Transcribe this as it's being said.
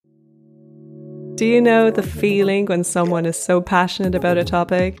Do you know the feeling when someone is so passionate about a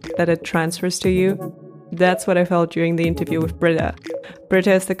topic that it transfers to you? That's what I felt during the interview with Britta.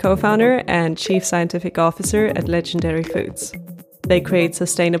 Britta is the co-founder and chief scientific officer at Legendary Foods. They create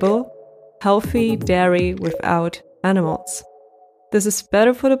sustainable, healthy dairy without animals. This is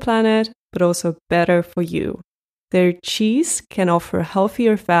better for the planet, but also better for you. Their cheese can offer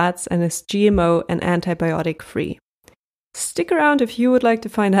healthier fats and is GMO and antibiotic free. Stick around if you would like to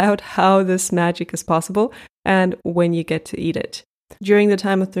find out how this magic is possible and when you get to eat it. During the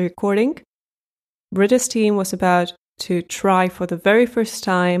time of the recording, Britta's team was about to try for the very first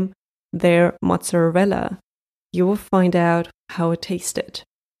time their mozzarella. You will find out how it tasted.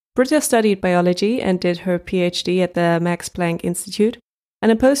 Britta studied biology and did her PhD at the Max Planck Institute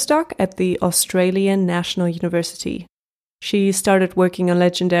and a postdoc at the Australian National University. She started working on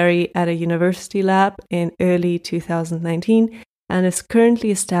Legendary at a university lab in early 2019 and is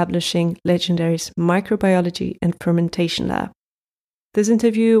currently establishing Legendary's microbiology and fermentation lab. This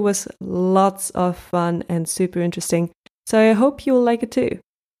interview was lots of fun and super interesting, so I hope you'll like it too.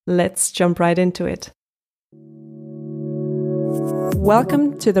 Let's jump right into it.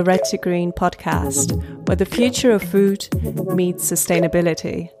 Welcome to the Red to Green podcast, where the future of food meets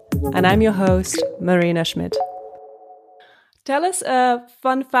sustainability. And I'm your host, Marina Schmidt. Tell us a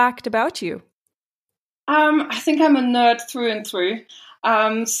fun fact about you. I think I'm a nerd through and through.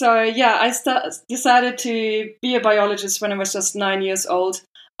 I decided to be a biologist when I was just 9 years old.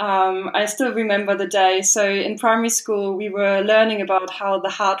 I still remember the day. So in primary school, we were learning about how the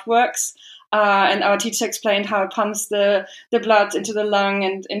heart works. And our teacher explained how it pumps the blood into the lung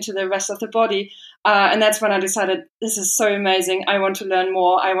and into the rest of the body. And that's when I decided, this is so amazing. I want to learn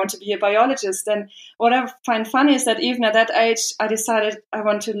more. I want to be a biologist. And what I find funny is that even at that age, I decided I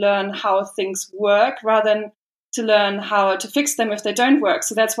want to learn how things work rather than to learn how to fix them if they don't work.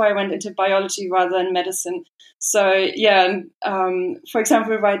 So that's why I went into biology rather than medicine. So for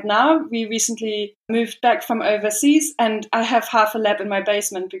example, right now, we recently moved back from overseas and I have half a lab in my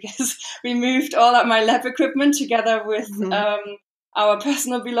basement because we moved all of my lab equipment together with our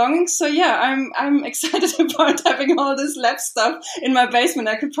personal belongings. So I'm excited about having all this lab stuff in my basement.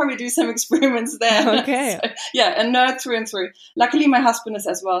 I could probably do some experiments there. Okay. And nerd through and through. Luckily, my husband is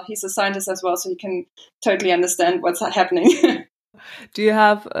as well. He's a scientist as well, so he can totally understand what's happening. Do you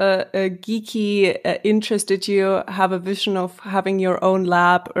have a geeky interest? Did you have a vision of having your own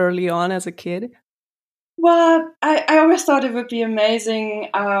lab early on as a kid? Well, I always thought it would be amazing.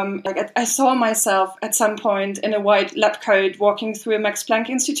 I saw myself at some point in a white lab coat walking through a Max Planck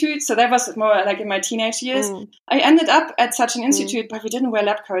Institute. So that was more like in my teenage years. I ended up at such an institute, but we didn't wear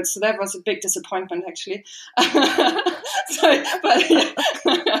lab coats. So that was a big disappointment, actually. So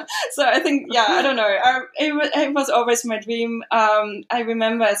I think, I don't know. It was always my dream. I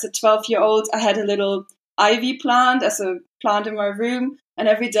remember as a 12-year-old, I had a little ivy plant as a plant in my room. And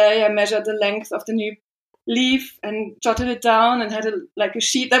every day I measured the length of the new leaf and jotted it down and had a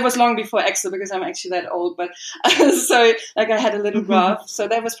sheet. That was long before Excel because I'm actually that old, but I had a little graph. So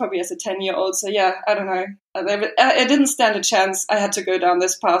that was probably as a 10-year-old. So I don't know. I didn't stand a chance. I had to go down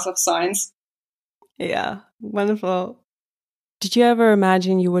this path of science. Yeah, wonderful. Did you ever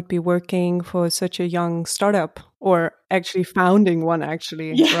imagine you would be working for such a young startup or actually founding one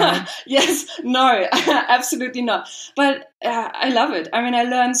actually? Yeah, right? Yes, no, absolutely not. But I love it. I mean, I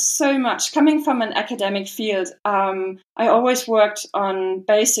learned so much. Coming from an academic field, I always worked on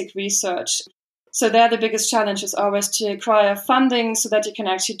basic research. So there the biggest challenge is always to acquire funding so that you can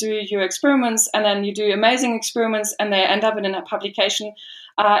actually do your experiments, and then you do amazing experiments and they end up in a publication.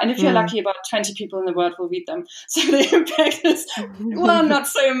 And if you're lucky, about 20 people in the world will read them. So the impact is, not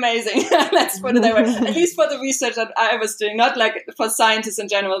so amazing. Let's put it that way. At least for the research that I was doing, not like for scientists in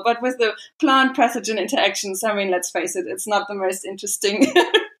general, but with the plant-pathogen interactions. I mean, let's face it, it's not the most interesting.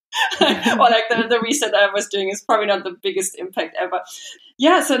 Or like the research I was doing is probably not the biggest impact ever.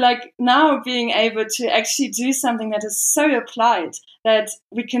 Yeah, so like now being able to actually do something that is so applied that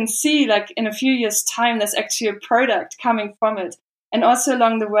we can see like in a few years' time, there's actually a product coming from it. And also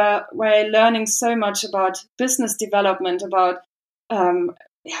along the way, learning so much about business development, about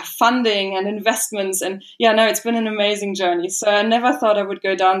funding and investments. And it's been an amazing journey. So I never thought I would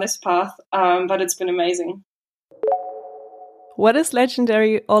go down this path, but it's been amazing. What is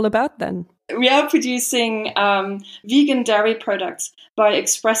Legendary all about then? We are producing vegan dairy products by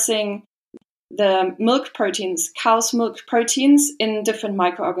expressing the milk proteins, cow's milk proteins in different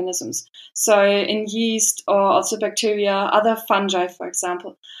microorganisms. So in yeast or also bacteria, other fungi, for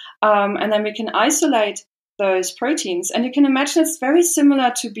example. And then we can isolate those proteins. And you can imagine it's very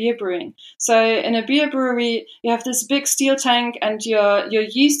similar to beer brewing. So in a beer brewery, you have this big steel tank and your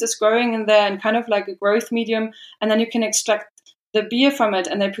yeast is growing in there and kind of like a growth medium. And then you can extract the beer from it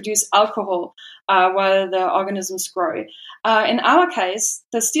and they produce alcohol while the organisms grow. In our case,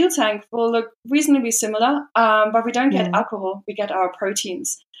 the steel tank will look reasonably similar, but we don't get alcohol, we get our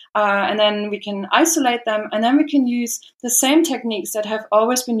proteins. And then we can isolate them, and then we can use the same techniques that have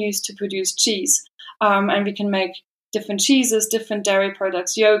always been used to produce cheese. And we can make different cheeses, different dairy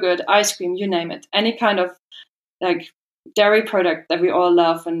products, yogurt, ice cream, you name it. Any kind of like dairy product that we all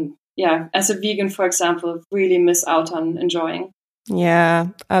love. And yeah, as a vegan, for example, really miss out on enjoying. Yeah,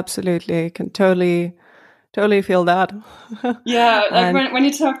 absolutely. Can totally feel that. Yeah, like when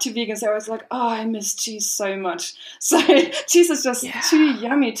you talk to vegans, they're always like, oh, I miss cheese so much. So cheese is just too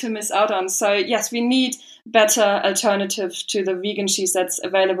yummy to miss out on. So yes, we need better alternatives to the vegan cheese that's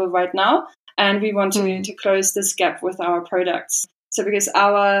available right now. And we want to close this gap with our products. So because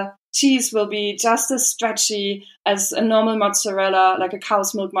our cheese will be just as stretchy as a normal mozzarella, like a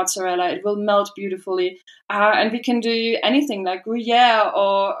cow's milk mozzarella. It will melt beautifully. And we can do anything like Gruyere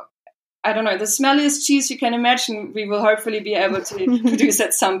or, I don't know, the smelliest cheese you can imagine, we will hopefully be able to produce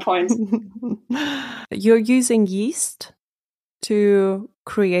at some point. You're using yeast to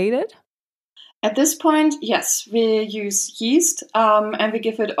create it? At this point, yes, we use yeast and we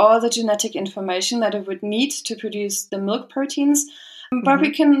give it all the genetic information that it would need to produce the milk proteins. But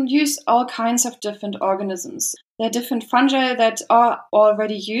we can use all kinds of different organisms. There are different fungi that are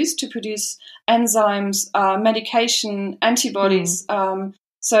already used to produce enzymes, medication, antibodies.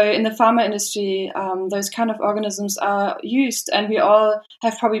 So in the pharma industry, those kind of organisms are used, and we all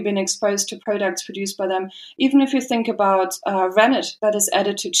have probably been exposed to products produced by them. Even if you think about rennet that is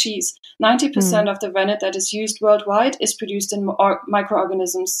added to cheese, 90% of the rennet that is used worldwide is produced in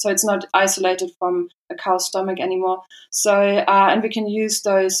microorganisms. So it's not isolated from a cow's stomach anymore. So, and we can use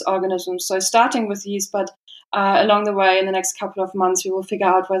those organisms. So starting with yeast, but along the way in the next couple of months, we will figure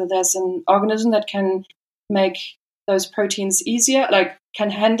out whether there's an organism that can make those proteins easier, like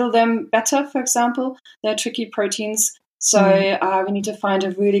can handle them better, for example. They're tricky proteins. So we need to find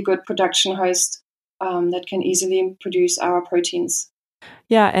a really good production host that can easily produce our proteins.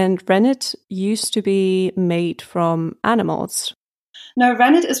 Yeah, and rennet used to be made from animals. No,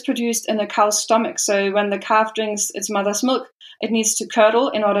 rennet is produced in a cow's stomach. So when the calf drinks its mother's milk, it needs to curdle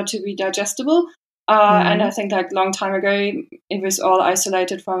in order to be digestible. And I think like a long time ago, it was all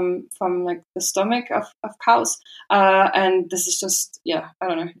isolated from like the stomach of cows. And this is just, I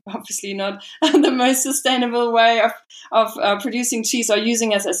don't know, obviously not the most sustainable way of producing cheese or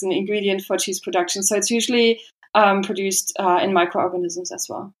using it as an ingredient for cheese production. So it's usually produced in microorganisms as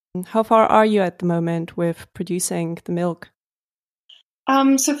well. How far are you at the moment with producing the milk?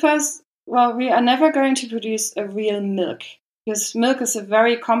 So first, we are never going to produce a real milk because milk is a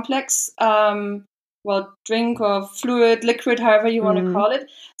very complex drink or fluid, liquid, however you want to call it.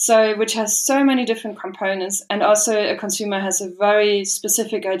 So, which has so many different components, and also a consumer has a very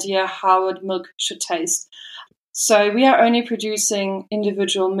specific idea how a milk should taste. So we are only producing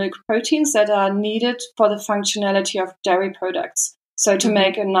individual milk proteins that are needed for the functionality of dairy products. So to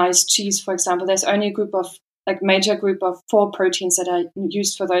make a nice cheese, for example, there's only a major group of 4 proteins that are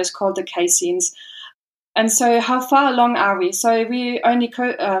used for those called the caseins. And so how far along are we? So we only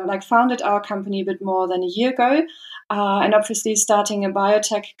founded our company a bit more than a year ago. And obviously starting a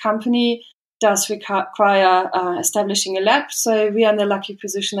biotech company does require establishing a lab. So we are in the lucky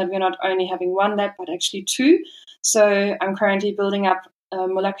position that we're not only having 1 lab, but actually 2. So I'm currently building up a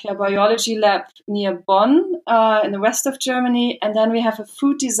molecular biology lab near Bonn in the west of Germany. And then we have a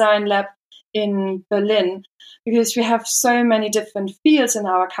food design lab in Berlin, because we have so many different fields in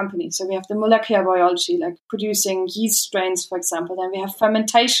our company. So we have the molecular biology, like producing yeast strains, for example. Then we have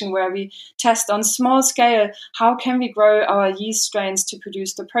fermentation, where we test on small scale, how can we grow our yeast strains to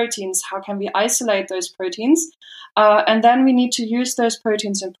produce the proteins? How can we isolate those proteins? And then we need to use those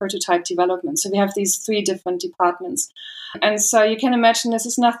proteins in prototype development. So we have these 3 different departments. And so you can imagine this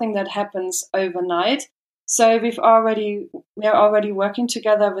is nothing that happens overnight. So we are already working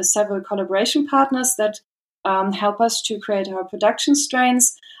together with several collaboration partners that help us to create our production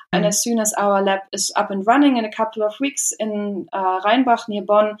strains. And as soon as our lab is up and running in a couple of weeks in Rheinbach near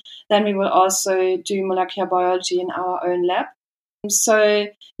Bonn, then we will also do molecular biology in our own lab. So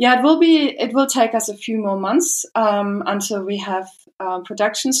it will take us a few more months until we have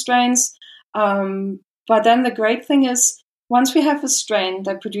production strains. But then the great thing is, once we have a strain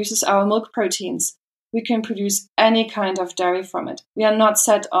that produces our milk proteins, we can produce any kind of dairy from it. We are not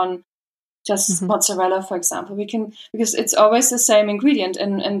set on just mozzarella, for example. We can, because it's always the same ingredient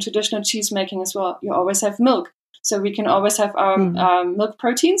in traditional cheese making as well. You always have milk. So we can always have our milk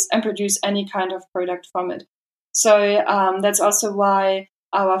proteins and produce any kind of product from it. So that's also why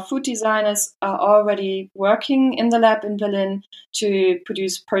our food designers are already working in the lab in Berlin to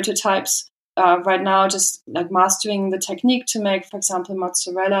produce prototypes right now, just like mastering the technique to make, for example,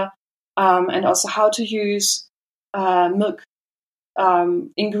 mozzarella, and also how to use milk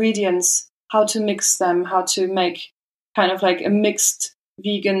ingredients, how to mix them, how to make kind of like a mixed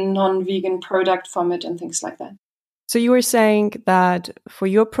vegan, non-vegan product from it and things like that. So you were saying that for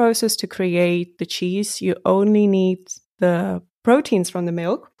your process to create the cheese, you only need the proteins from the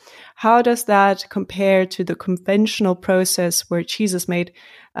milk. How does that compare to the conventional process where cheese is made,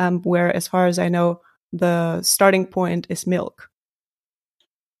 where, as far as I know, the starting point is milk?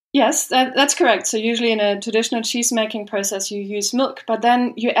 Yes, that's correct. So usually in a traditional cheese making process, you use milk, but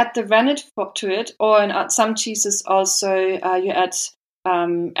then you add the rennet to it, or in some cheeses also you add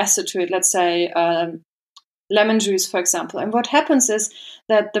acid to it, let's say lemon juice, for example. And what happens is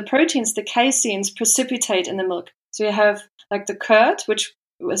that the proteins, the caseins, precipitate in the milk. So you have like the curd, which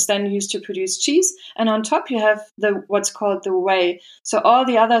was then used to produce cheese, and on top you have what's called the whey. So all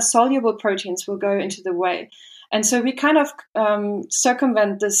the other soluble proteins will go into the whey. And so we kind of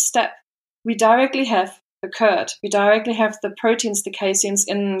circumvent this step. We directly have the curd. We directly have the proteins, the caseins,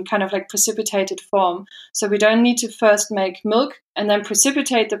 in kind of like precipitated form. So we don't need to first make milk and then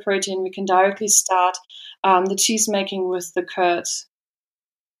precipitate the protein. We can directly start the cheese making with the curds.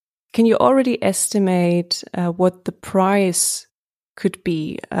 Can you already estimate what the price could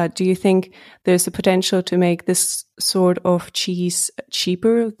be? Do you think there's a potential to make this sort of cheese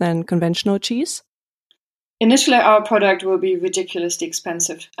cheaper than conventional cheese? Initially, our product will be ridiculously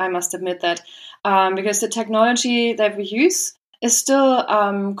expensive, I must admit that, because the technology that we use is still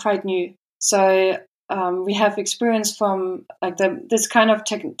quite new. So we have experience from like this kind of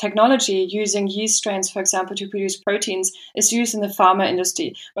technology using yeast strains, for example, to produce proteins is used in the pharma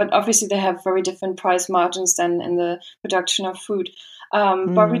industry. But obviously, they have very different price margins than in the production of food.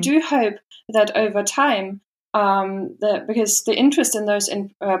 But we do hope that over time, because the interest in those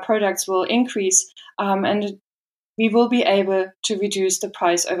products will increase, and we will be able to reduce the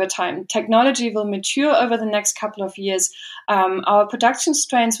price over time. Technology will mature over the next couple of years. Our production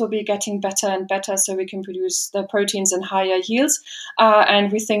strains will be getting better and better, so we can produce the proteins in higher yields.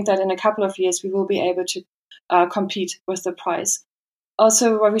 And we think that in a couple of years, we will be able to compete with the price.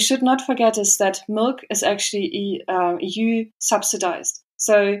 Also, what we should not forget is that milk is actually EU subsidized.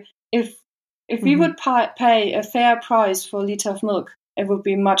 So if we would pay a fair price for a liter of milk, it would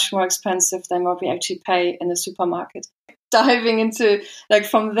be much more expensive than what we actually pay in the supermarket. Diving into like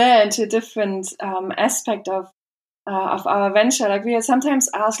from there into a different aspect of our venture, like we are sometimes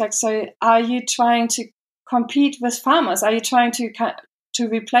asked, like, so are you trying to compete with farmers? Are you trying to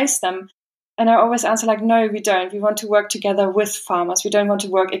replace them? And I always answer like, no, we don't. We want to work together with farmers. We don't want to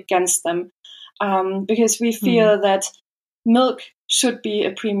work against them, because we feel that milk should be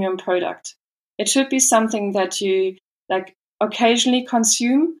a premium product. It should be something that you like occasionally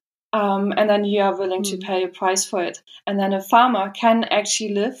consume, and then you are willing to pay a price for it. And then a farmer can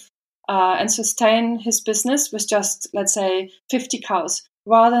actually live and sustain his business with just, let's say, 50 cows,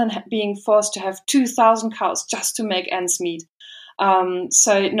 rather than being forced to have 2,000 cows just to make ends meet.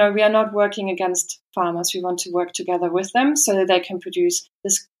 So no, we are not working against farmers. We want to work together with them so that they can produce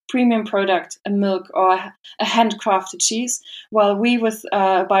this premium product, a milk or a handcrafted cheese, while we with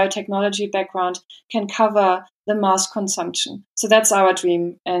a biotechnology background can cover the mass consumption. So that's our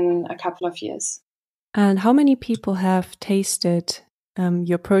dream in a couple of years. And how many people have tasted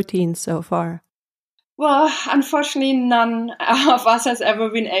your protein so far? Well, unfortunately, none of us has ever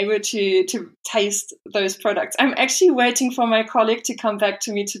been able to taste those products. I'm actually waiting for my colleague to come back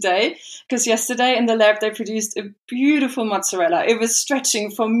to me today, because yesterday in the lab they produced a beautiful mozzarella. It was stretching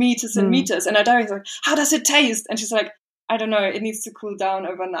for meters and meters, and I was like, "How does it taste?" And she's like, I don't know, it needs to cool down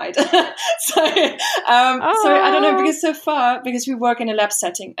overnight. So I don't know, because we work in a lab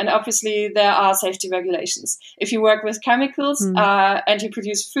setting, and obviously there are safety regulations. If you work with chemicals and you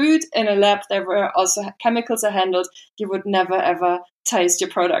produce food in a lab where also chemicals are handled, you would never ever taste your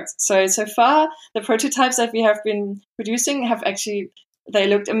product. So far, the prototypes that we have been producing they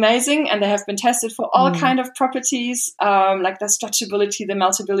looked amazing, and they have been tested for all kind of properties, like the stretchability, the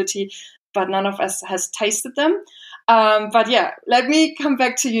meltability, but none of us has tasted them. But yeah, let me come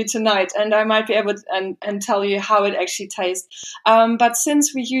back to you tonight, and I might be able to and tell you how it actually tastes. But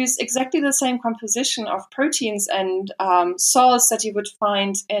since we use exactly the same composition of proteins and salts that you would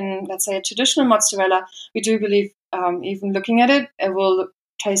find in, let's say, a traditional mozzarella, we do believe, even looking at it, it will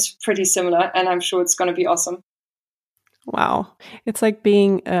taste pretty similar, and I'm sure it's going to be awesome. Wow. It's like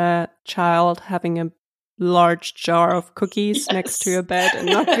being a child having a large jar of cookies next to your bed and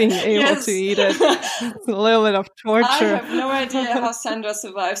not being able to eat it. It's a little bit of torture. I have no idea how Sandra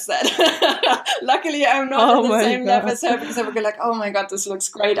survives that. Luckily, I'm not on the same level as her, because I would be like, oh my God, this looks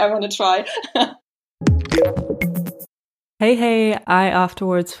great. I want to try. Hey, I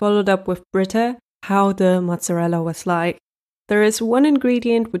afterwards followed up with Britta how the mozzarella was like. There is one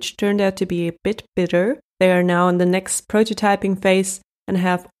ingredient which turned out to be a bit bitter. They are now in the next prototyping phase and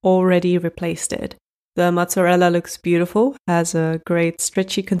have already replaced it. The mozzarella looks beautiful, has a great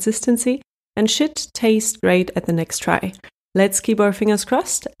stretchy consistency, and should taste great at the next try. Let's keep our fingers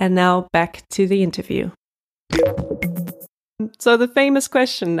crossed, and now back to the interview. So the famous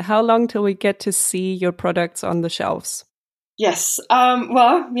question, how long till we get to see your products on the shelves? Yes.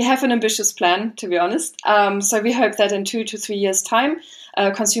 Well, we have an ambitious plan, to be honest. So we hope that in 2 to 3 years' time,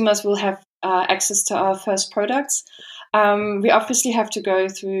 consumers will have access to our first products. We obviously have to go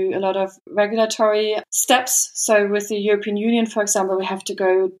through a lot of regulatory steps. So with the European Union, for example, we have to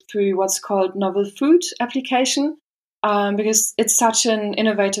go through what's called novel food application, because it's such an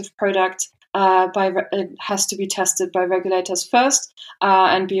innovative product. It has to be tested by regulators first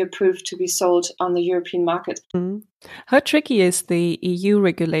and be approved to be sold on the European market. Mm. How tricky is the EU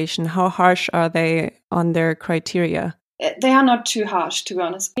regulation? How harsh are they on their criteria? They are not too harsh, to be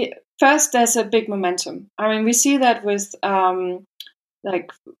honest. First, there's a big momentum. I mean, we see that with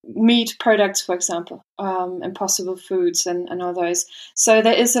like meat products, for example, Impossible Foods and all those. So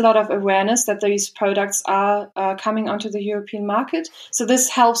there is a lot of awareness that these products are coming onto the European market. So this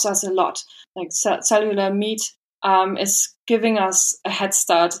helps us a lot. Like cellular meat is giving us a head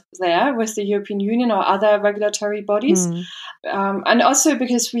start there with the European Union or other regulatory bodies. And also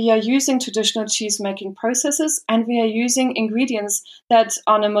because we are using traditional cheese-making processes, and we are using ingredients that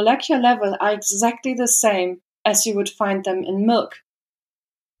on a molecular level are exactly the same as you would find them in milk.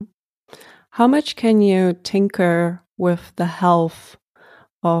 How much can you tinker with the health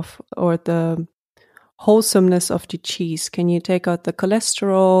of or the wholesomeness of the cheese? Can you take out the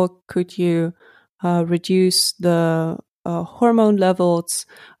cholesterol? Could you reduce the hormone levels?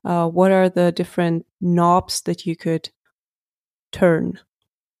 What are the different knobs that you could turn?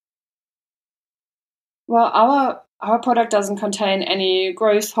 Well, our product doesn't contain any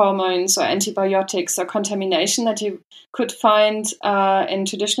growth hormones or antibiotics or contamination that you could find in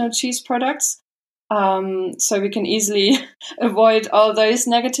traditional cheese products. So we can easily avoid all those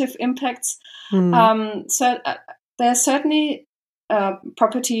negative impacts. So there are certainly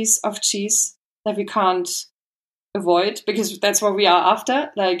properties of cheese that we can't avoid, because that's what we are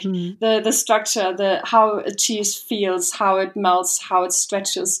after. Like the structure, how a cheese feels, how it melts, how it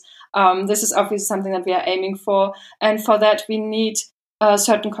stretches. This is obviously something that we are aiming for. And for that, we need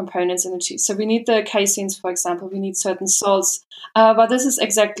certain components in the cheese. So we need the caseins, for example. We need certain salts. But this is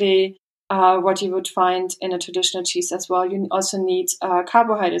exactly what you would find in a traditional cheese as well. You also need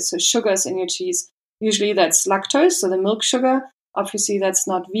carbohydrates, so sugars in your cheese. Usually that's lactose, so the milk sugar. Obviously, that's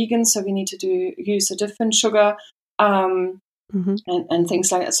not vegan, so we need to use a different sugar and things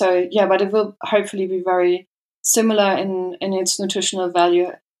like that. So, yeah, but it will hopefully be very similar in its nutritional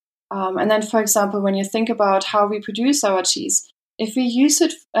value. And then, for example, when you think about how we produce our cheese, if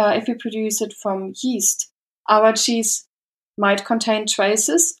we produce it from yeast, our cheese might contain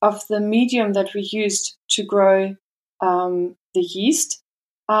traces of the medium that we used to grow the yeast.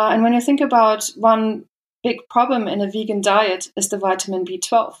 And when you think about one big problem in a vegan diet is the vitamin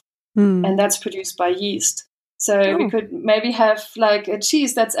B12, and that's produced by yeast. So we could maybe have like a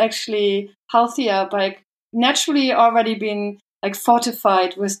cheese that's actually healthier by naturally already being like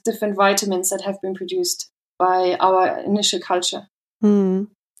fortified with different vitamins that have been produced by our initial culture.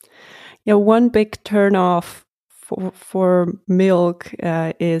 Yeah, one big turnoff for milk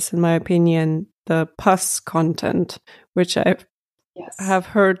is, in my opinion, the pus content, which I have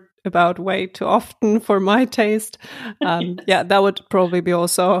heard about way too often for my taste. Yeah, that would probably be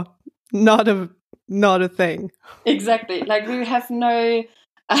also not a thing. Exactly. Like we have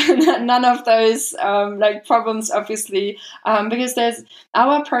none of those like problems, obviously, because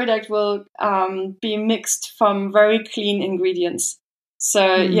our product will be mixed from very clean ingredients.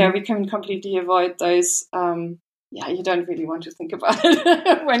 So yeah, we can completely avoid those. You don't really want to think about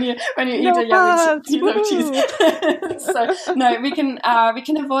it when you eat a yummy piece of cheese. So no, we can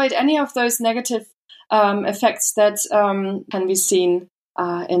avoid any of those negative effects that can be seen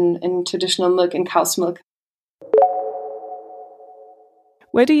in traditional milk, in cow's milk.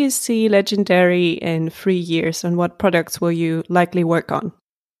 Where do you see Legendary in 3 years, and what products will you likely work on?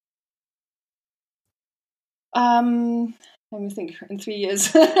 let me think, in 3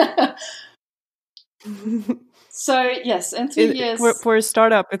 years. So yes, in 3 years. For a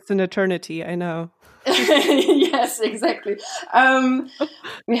startup, it's an eternity, I know. Yes, exactly.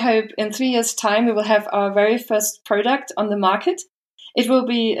 We hope in 3 years' time we will have our very first product on the market. It will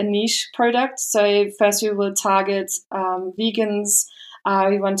be a niche product. So first we will target vegans.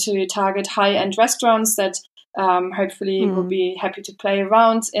 We want to target high-end restaurants that hopefully will be happy to play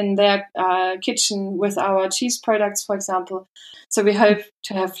around in their kitchen with our cheese products, for example. So we hope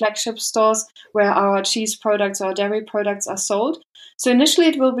to have flagship stores where our cheese products or dairy products are sold. So initially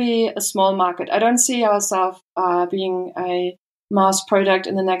it will be a small market. I don't see ourselves being a mass product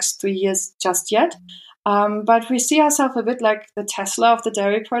in the next 3 years just yet. But we see ourselves a bit like the Tesla of the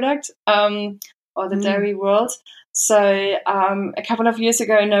dairy product or the dairy world. So a couple of years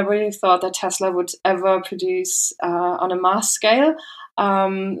ago, nobody thought that Tesla would ever produce on a mass scale.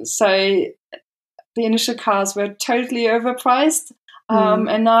 So the initial cars were totally overpriced.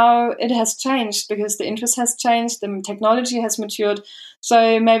 And now it has changed because the interest has changed, the technology has matured.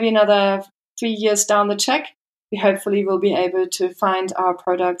 So maybe another 3 years down the track, we hopefully will be able to find our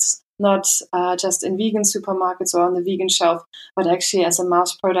products not just in vegan supermarkets or on the vegan shelf, but actually as a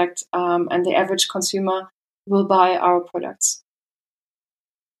mass product, and the average consumer will buy our products.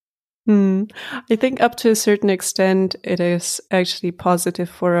 I think up to a certain extent, it is actually positive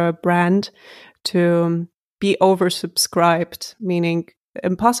for a brand to be oversubscribed, meaning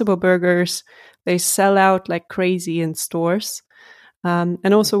Impossible Burgers, they sell out like crazy in stores.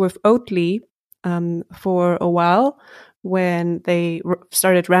 And also with Oatly, for a while, when they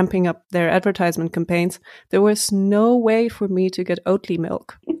started ramping up their advertisement campaigns, there was no way for me to get Oatly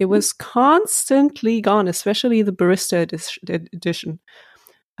milk. It was constantly gone, especially the barista edition.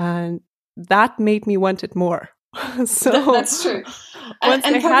 And that made me want it more. So that's true. Once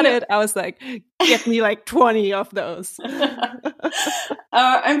I had it, I was like, get me like 20 of those.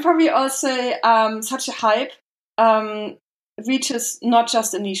 And probably also such a hype reaches not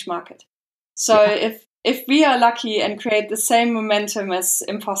just a niche market. So if we are lucky and create the same momentum as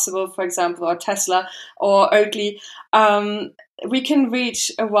Impossible, for example, or Tesla or Oatly, we can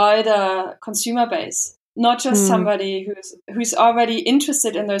reach a wider consumer base. Not just somebody who's already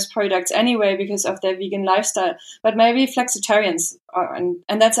interested in those products anyway because of their vegan lifestyle, but maybe flexitarians. And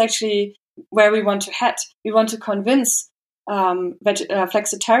that's actually where we want to head. We want to convince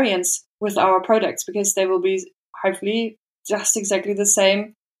flexitarians with our products because they will be hopefully just exactly the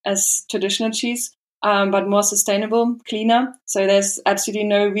same as traditional cheese, but more sustainable, cleaner. So there's absolutely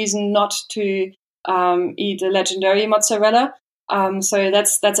no reason not to eat a legendary mozzarella. So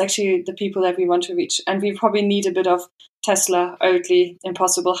that's actually the people that we want to reach. And we probably need a bit of Tesla, Oatly,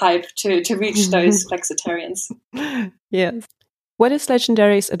 Impossible hype to reach those flexitarians. Yes. What is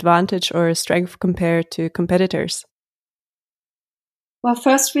Legendary's advantage or strength compared to competitors? Well,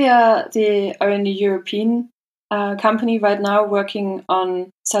 first, we are the only European company right now working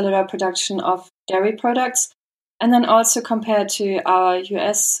on cellular production of dairy products. And then also compared to our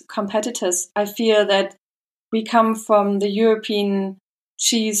US competitors, I feel that we come from the European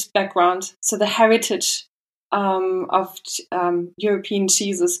cheese background, so the heritage of European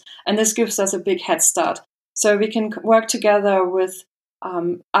cheeses. And this gives us a big head start. So we can work together with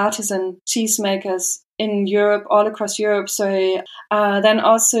artisan cheesemakers in Europe, all across Europe. So then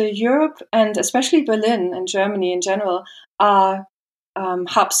also Europe and especially Berlin and Germany in general are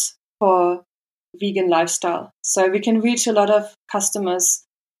hubs for vegan lifestyle. So we can reach a lot of customers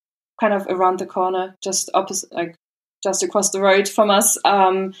kind of around the corner, just opposite, like just across the road from us,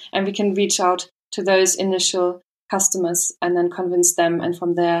 and we can reach out to those initial customers and then convince them, and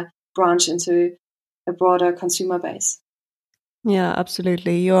from there branch into a broader consumer base. Yeah,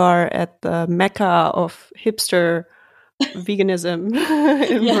 absolutely. You are at the mecca of hipster veganism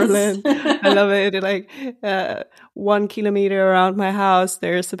in Berlin. I love it. Like 1 kilometer around my house,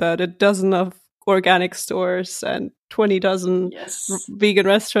 there's about a dozen of organic stores and 20 dozen vegan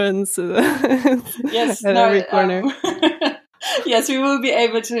restaurants at every corner. Yes, we will be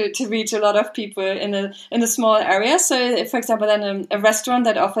able to reach a lot of people in a small area. So, if, for example, then a restaurant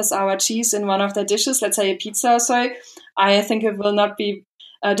that offers our cheese in one of their dishes, let's say a pizza or so, I think it will not be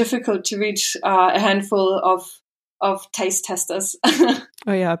difficult to reach a handful of taste testers.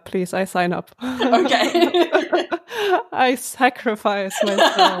 Oh yeah, please, I sign up. Okay. I sacrifice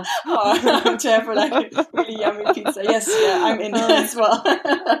myself. To have like really yummy pizza. Yes, yeah, I'm in as well.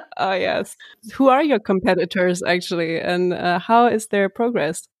 Oh yes. Who are your competitors actually, and how is their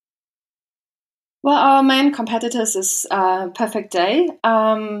progress? Well, our main competitors is Perfect Day,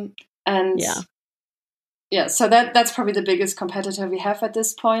 and so that's probably the biggest competitor we have at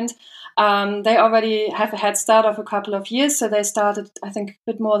this point. They already have a head start of a couple of years. So they started, I think,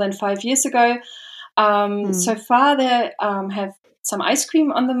 a bit more than 5 years ago. So far, they have some ice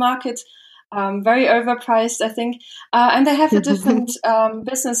cream on the market, very overpriced, I think. And they have a different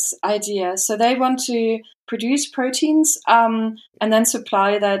business idea. So they want to produce proteins and then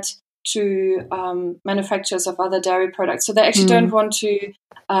supply that to manufacturers of other dairy products. So they actually don't want to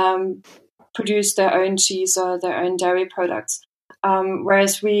produce their own cheese or their own dairy products,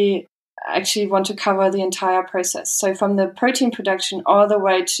 whereas we actually want to cover the entire process. So from the protein production all the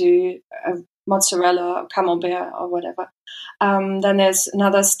way to mozzarella, camembert, or whatever. Then there's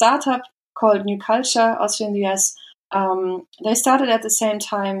another startup called New Culture, also in the US. They started at the same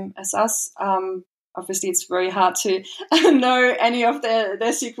time as us. Obviously, it's very hard to know any of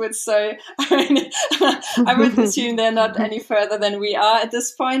their secrets. So I would assume they're not any further than we are at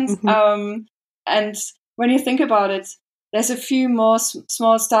this point. And when you think about it, there's a few more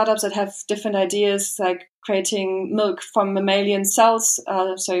small startups that have different ideas, like creating milk from mammalian cells,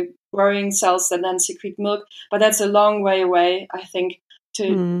 so growing cells that then secrete milk. But that's a long way away, I think,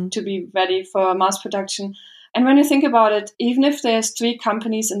 to be ready for mass production. And when you think about it, even if there's 3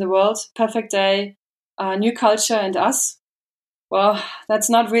 companies in the world, Perfect Day, New Culture, and us, well, that's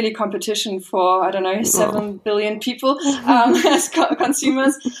not really competition for, 7 billion people as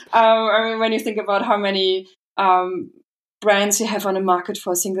consumers. I mean, when you think about how many brands you have on the market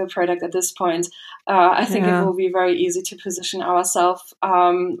for a single product at this point, I think it will be very easy to position ourselves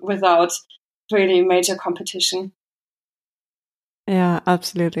without really major competition. Yeah,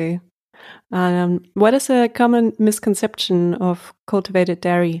 absolutely. What is a common misconception of cultivated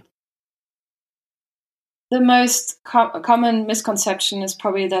dairy? The most common misconception is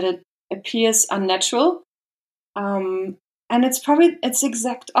probably that it appears unnatural, and it's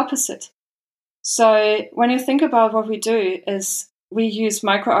exact opposite. So when you think about what we do is we use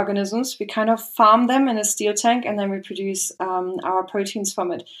microorganisms, we kind of farm them in a steel tank, and then we produce our proteins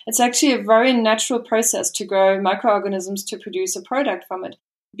from it. It's actually a very natural process to grow microorganisms to produce a product from it,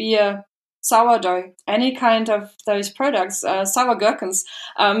 be a sourdough, any kind of those products, sour gherkins.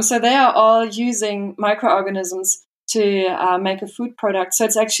 So they are all using microorganisms to make a food product. So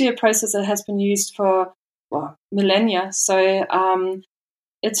it's actually a process that has been used for millennia. So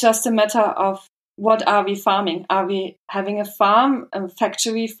it's just a matter of what are we farming? Are we having a farm, a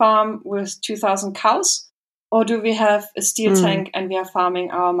factory farm with 2,000 cows? Or do we have a steel tank and we are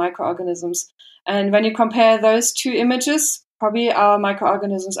farming our microorganisms? And when you compare those two images, probably our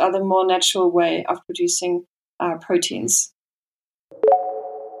microorganisms are the more natural way of producing proteins.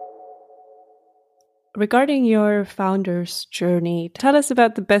 Regarding your founder's journey, tell us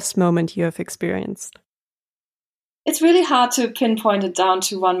about the best moment you have experienced. It's really hard to pinpoint it down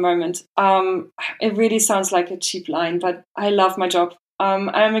to one moment. It really sounds like a cheap line, but I love my job.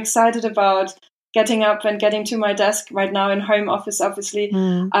 I'm excited about getting up and getting to my desk right now in home office, obviously,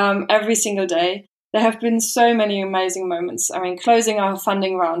 every single day. There have been so many amazing moments. I mean, closing our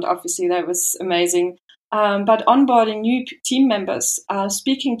funding round, obviously, that was amazing. But onboarding new team members,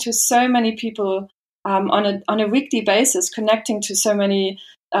 speaking to so many people on a weekly basis, connecting to so many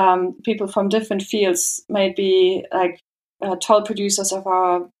people from different fields, maybe like toll producers of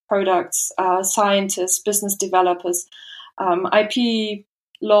our products, scientists, business developers, IP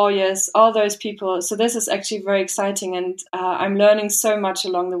lawyers, all those people. So this is actually very exciting, and I'm learning so much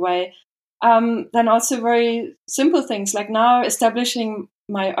along the way. Then also very simple things like now establishing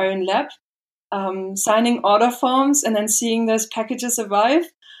my own lab, signing order forms, and then seeing those packages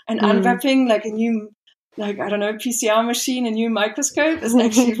arrive and unwrapping like a new, PCR machine, a new microscope is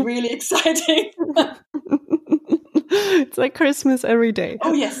actually really exciting. It's like Christmas every day.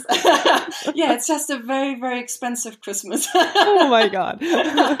 Oh, yes. Yeah, it's just a very, very expensive Christmas. Oh, my God.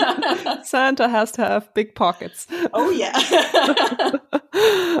 Santa has to have big pockets. Oh, yeah.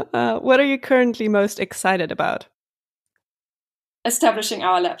 What are you currently most excited about? Establishing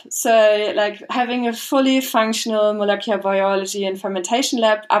our lab. So like having a fully functional molecular biology and fermentation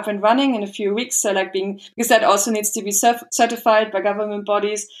lab up and running in a few weeks. So like because that also needs to be certified by government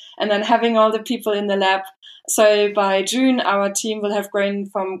bodies, and then having all the people in the lab. So by June, our team will have grown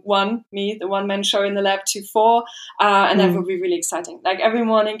from the one-man show in the lab, to 4. And that will be really exciting. Like every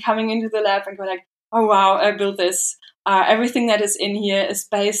morning coming into the lab and going like, oh, wow, I built this. Everything that is in here is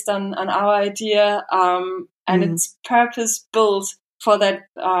based on our idea. And it's purpose built for that,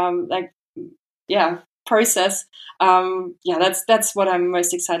 process. That's what I'm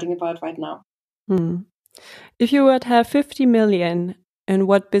most excited about right now. If you would have 50 million, in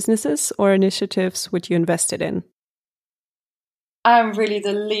what businesses or initiatives would you invest it in? I'm really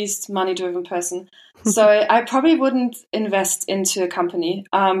the least money-driven person. So I probably wouldn't invest into a company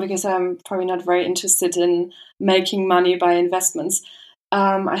because I'm probably not very interested in making money by investments.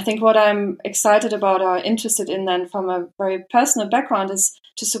 I think what I'm excited about or interested in then from a very personal background is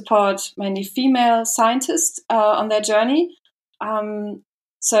to support mainly female scientists on their journey.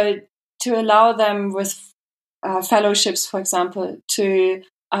 So to allow them with fellowships, for example, to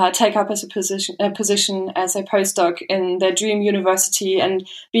take up as a position as a postdoc in their dream university and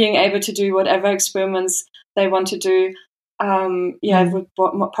being able to do whatever experiments they want to do. It would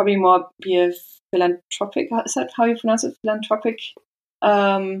probably more be a philanthropic. Is that how you pronounce it? Philanthropic.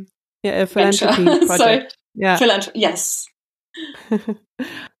 A philanthropy project. Yes.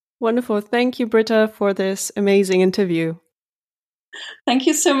 Wonderful. Thank you, Britta, for this amazing interview. Thank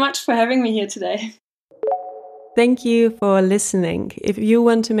you so much for having me here today. Thank you for listening. If you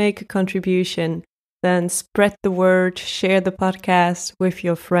want to make a contribution, then spread the word, share the podcast with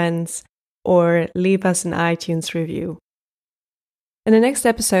your friends, or leave us an iTunes review. In the next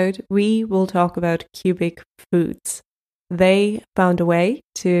episode, we will talk about Cubic Foods. They found a way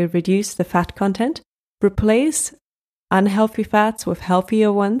to reduce the fat content, replace unhealthy fats with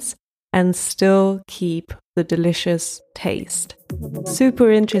healthier ones, and still keep the delicious taste. Super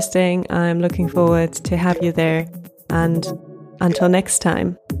interesting. I'm looking forward to have you there. And until next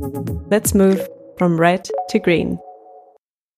time, let's move from red to green.